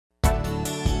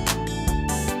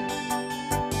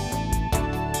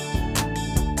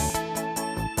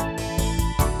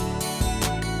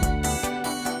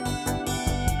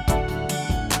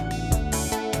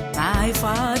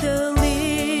Father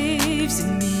lives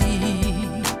in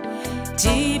me,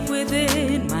 deep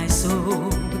within my soul.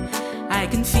 I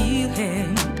can feel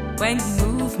Him when He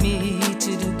moves me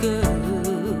to do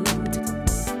good.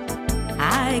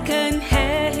 I can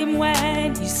hear Him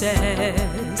when He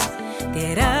says,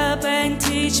 get up and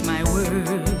teach my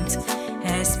words,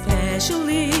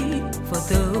 especially for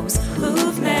those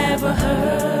who've never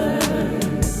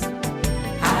heard.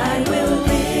 I will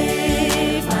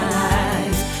live my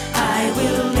life, I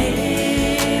will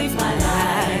live my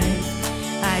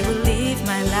life, I will live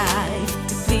my life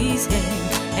to please Him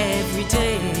every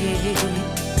day.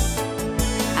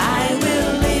 I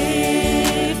will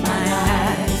live my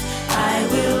life, I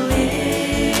will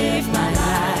live my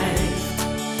life,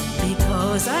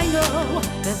 because I know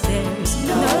that there's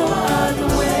no other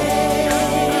way.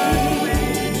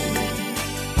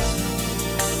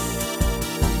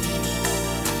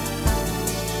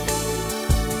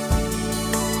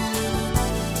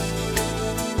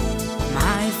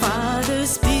 My Father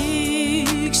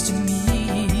speaks to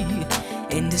me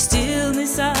in the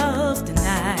stillness of the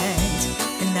night,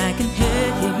 and I can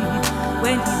hear Him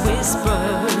when He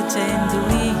whispers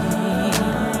tenderly.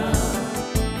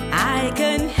 I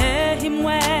can hear Him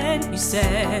when He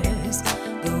says,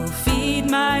 go feed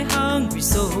my hungry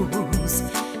souls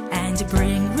and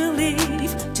bring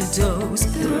relief to those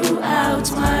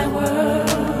throughout my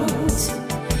world.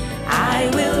 I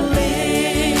will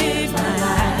live my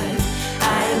life,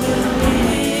 I will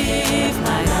live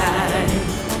my life,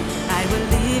 I will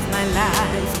live my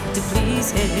life to please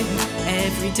Him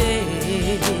every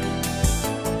day.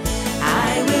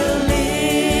 I will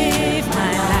live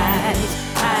my life,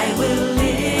 I will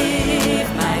live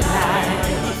my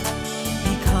life,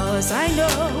 because I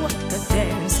know that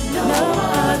there's no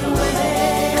other way.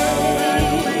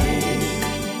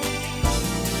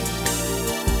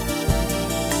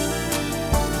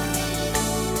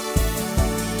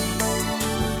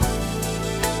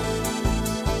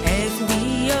 If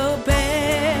we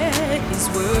obey His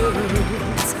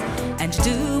words and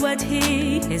do what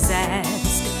He has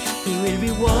asked, He will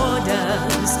reward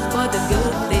us for the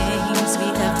good things we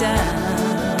have done.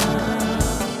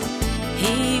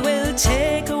 He will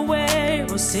take away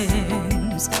our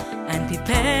sins and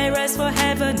prepare us for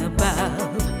heaven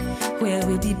above, where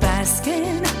we'll be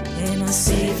basking in our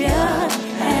Savior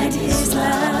and His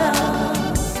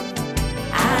love.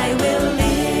 I will